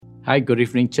Hi, good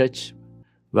evening, church.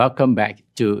 Welcome back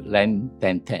to Lent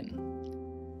 1010.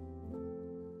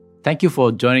 Thank you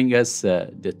for joining us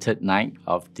the third night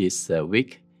of this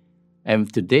week.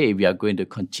 And today we are going to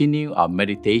continue our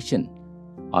meditation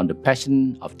on the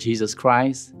Passion of Jesus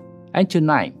Christ. And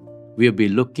tonight we'll be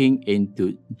looking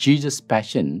into Jesus'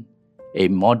 Passion, a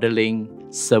modeling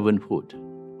servanthood.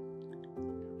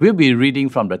 We'll be reading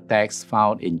from the text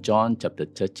found in John chapter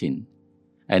 13.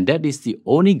 And that is the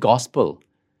only gospel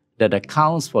that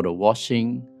accounts for the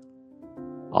washing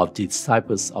of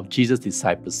Jesus'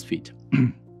 disciples' feet.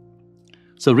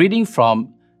 So reading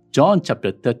from John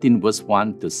chapter 13, verse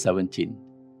 1 to 17.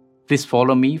 Please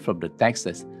follow me from the text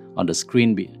that's on the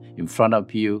screen in front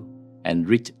of you and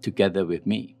read together with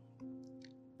me.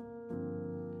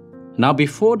 Now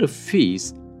before the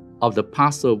feast of the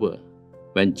Passover,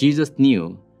 when Jesus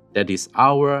knew that his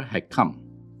hour had come,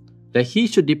 that he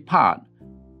should depart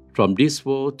from this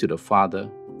world to the Father,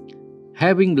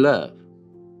 having loved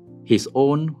his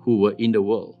own who were in the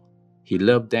world, he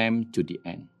loved them to the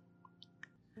end.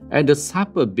 And the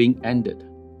supper being ended,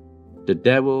 the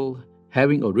devil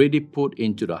having already put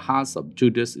into the hearts of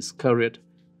Judas Iscariot,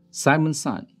 Simon's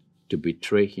son, to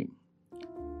betray him.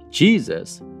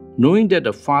 Jesus, knowing that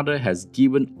the Father has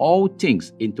given all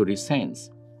things into his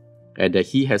hands, and that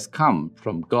he has come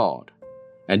from God,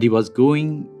 and he was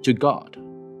going to God,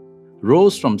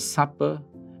 rose from supper,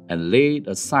 and laid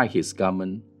aside his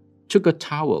garment, took a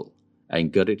towel,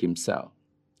 and girded himself.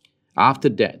 After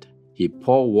that, he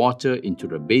poured water into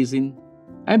the basin,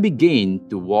 and began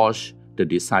to wash the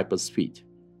disciples' feet,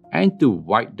 and to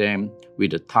wipe them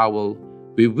with the towel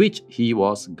with which he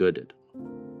was girded.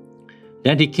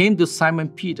 Then he came to Simon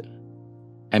Peter,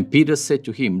 and Peter said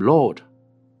to him, "Lord,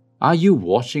 are you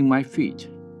washing my feet?"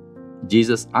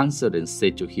 Jesus answered and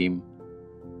said to him,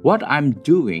 "What I am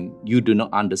doing you do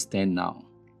not understand now,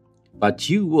 but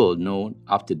you will know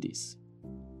after this."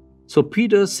 So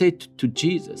Peter said to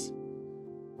Jesus,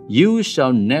 "You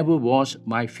shall never wash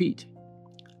my feet."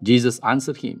 Jesus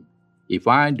answered him, "If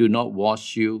I do not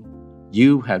wash you,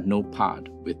 you have no part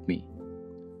with me."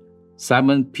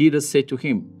 Simon Peter said to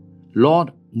him,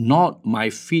 "Lord, not my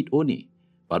feet only,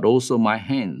 but also my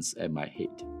hands and my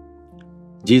head."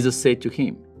 Jesus said to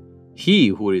him, "He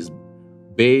who is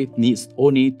bathed needs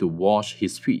only to wash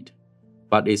his feet,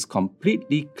 but is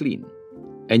completely clean.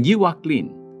 And you are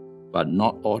clean, but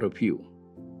not all of you."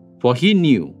 For he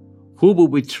knew who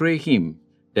would betray him,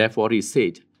 therefore he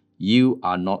said, "You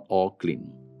are not all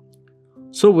clean."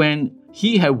 So when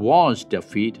he had washed their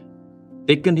feet,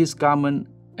 taken his garment,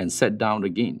 and sat down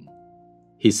again,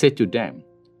 he said to them,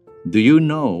 "Do you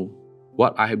know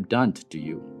what I have done to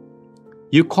you?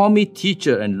 You call me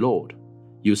teacher and Lord.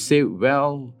 You say,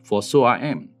 well, for so I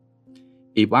am.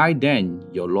 If I then,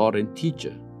 your Lord and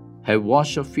teacher, have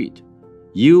washed your feet,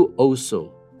 you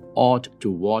also ought to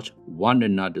wash one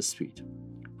another's feet.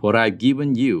 For I have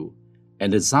given you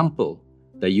an example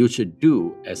that you should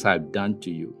do as I have done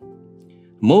to you.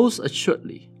 Most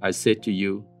assuredly, I say to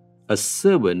you, a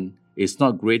servant is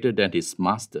not greater than his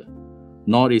master,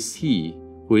 nor is he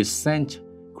who is sent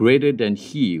greater than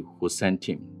he who sent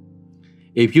him.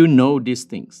 If you know these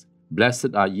things,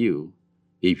 blessed are you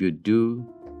if you do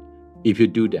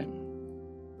them."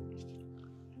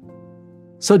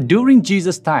 So during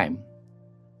Jesus' time,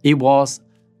 it was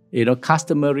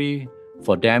customary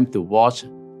for them to wash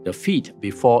the feet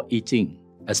before eating,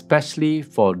 especially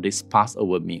for this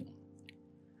Passover meal.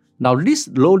 Now, this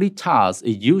lowly task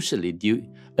is usually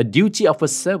a duty of a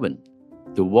servant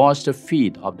to wash the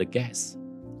feet of the guests.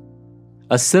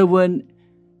 A servant,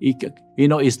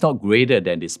 is not greater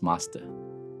than his master.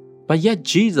 But yet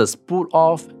Jesus put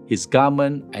off his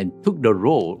garment and took the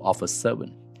role of a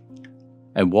servant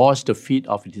and washed the feet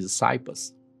of his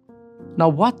disciples. Now,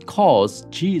 what caused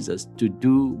Jesus to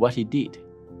do what he did?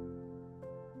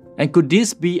 And could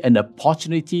this be an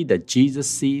opportunity that Jesus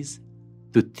sees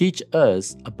to teach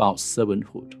us about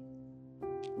servanthood?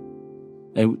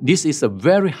 And this is a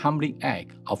very humbling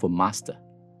act of a master.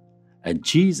 And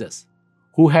Jesus,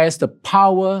 who has the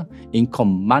power in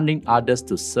commanding others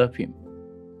to serve him,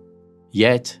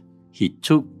 yet he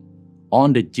took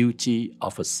on the duty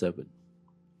of a servant.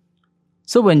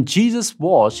 So when Jesus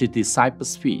washed his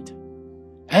disciples' feet,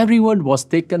 everyone was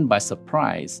taken by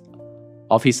surprise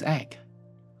of his act.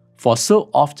 For so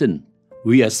often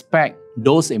we expect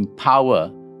those in power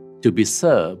to be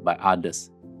served by others,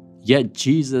 yet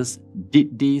Jesus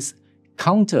did this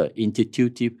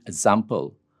counterintuitive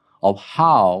example of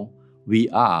how we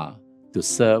are to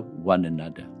serve one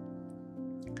another.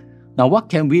 Now, what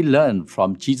can we learn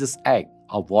from Jesus' act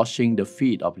of washing the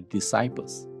feet of the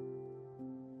disciples?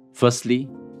 Firstly,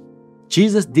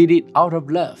 Jesus did it out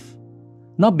of love,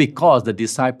 not because the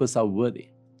disciples are worthy.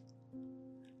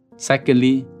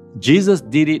 Secondly, Jesus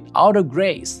did it out of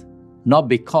grace, not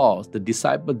because the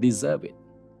disciples deserve it.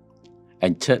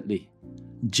 And thirdly,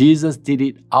 Jesus did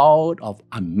it out of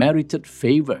unmerited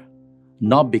favor,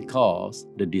 not because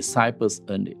the disciples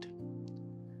earned it.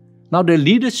 Now, the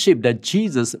leadership that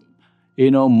Jesus,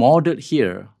 modeled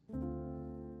here,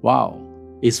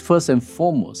 is first and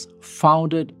foremost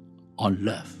founded on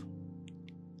love.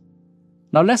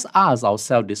 Now, let's ask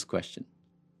ourselves this question.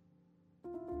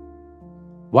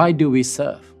 Why do we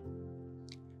serve?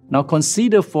 Now,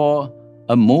 consider for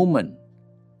a moment,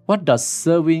 what does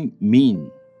serving mean?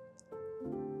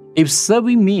 If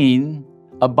serving means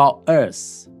about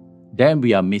us, then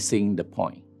we are missing the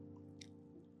point.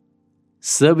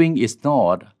 Serving is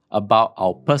not about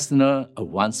our personal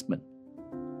advancement,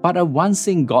 but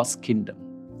advancing God's kingdom.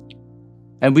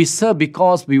 And we serve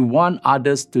because we want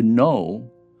others to know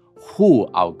who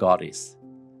our God is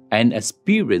and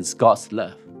experience God's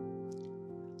love.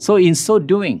 So in so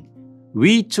doing,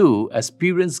 we too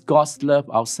experience God's love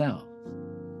ourselves.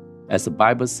 As the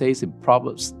Bible says in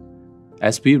Proverbs,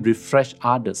 as we refresh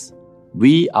others,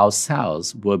 we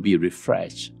ourselves will be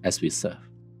refreshed as we serve.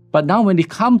 But now when it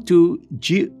comes to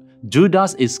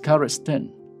Judas Iscariot's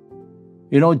turn,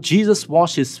 Jesus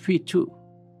washed his feet too,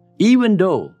 even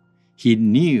though he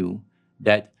knew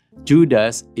that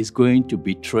Judas is going to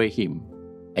betray him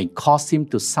and cause him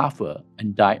to suffer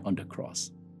and die on the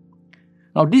cross.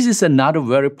 Now, this is another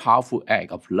very powerful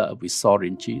act of love we saw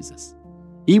in Jesus.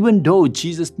 Even though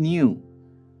Jesus knew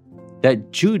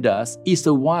that Judas is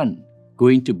the one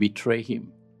going to betray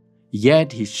him,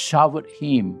 yet he showered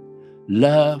him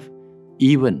love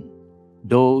even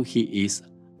though he is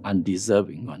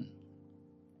undeserving one.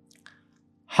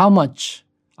 How much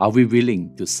are we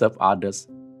willing to serve others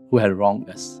who have wronged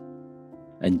us?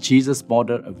 And Jesus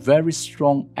modeled a very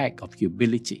strong act of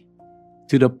humility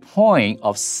to the point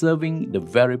of serving the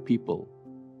very people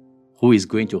who is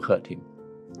going to hurt him.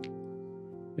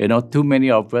 Too many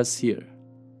of us here,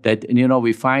 that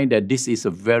we find that this is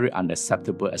a very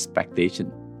unacceptable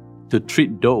expectation to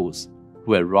treat those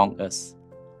who have wronged us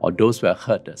or those who have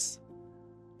hurt us.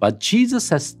 But Jesus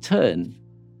has turned,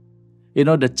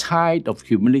 the tide of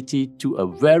humility to a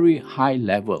very high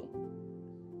level.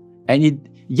 And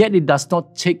yet it does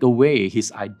not take away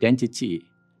his identity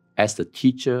as the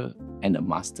teacher and the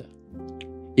master.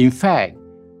 In fact,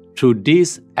 through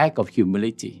this act of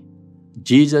humility,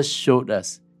 Jesus showed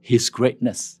us his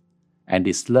greatness and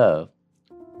his love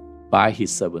by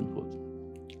his servanthood.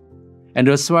 And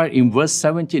that's why in verse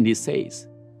 17 he says,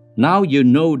 "Now you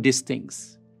know these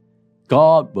things.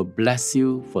 God will bless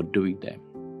you for doing them."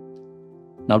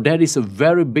 Now there is a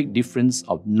very big difference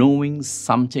of knowing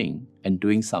something and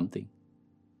doing something.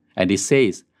 And he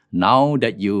says, now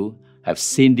that you have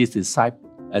seen these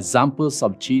examples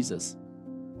of Jesus,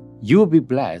 you will be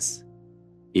blessed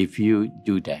if you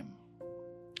do them.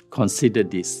 Consider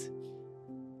this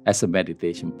as a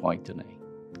meditation point tonight.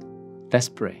 Let's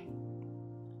pray.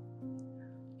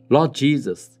 Lord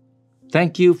Jesus,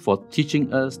 thank you for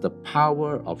teaching us the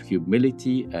power of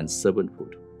humility and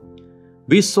servanthood.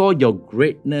 We saw your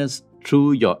greatness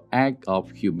through your act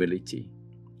of humility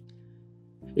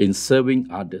in serving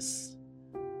others.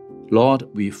 Lord,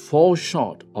 we fall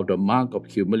short of the mark of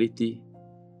humility,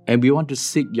 and we want to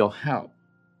seek your help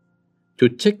to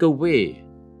take away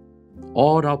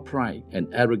all our pride and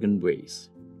arrogant ways.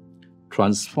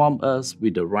 Transform us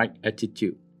with the right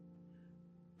attitude,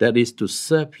 that is to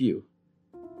serve you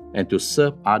and to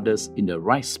serve others in the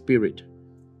right spirit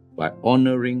by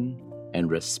honoring and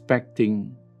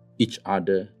respecting each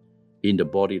other in the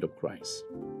body of Christ.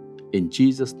 In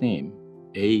Jesus' name,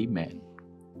 amen.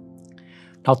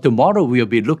 Now tomorrow we will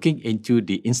be looking into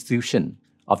the institution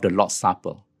of the Lord's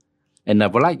Supper. And I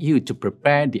would like you to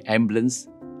prepare the emblems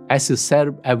as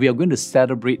we are going to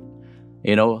celebrate,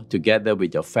 together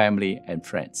with your family and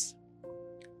friends.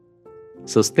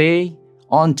 So stay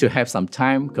on to have some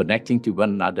time connecting to one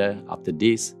another after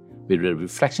this with the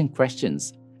reflection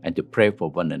questions and to pray for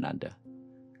one another.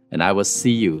 And I will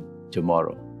see you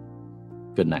tomorrow.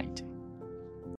 Good night.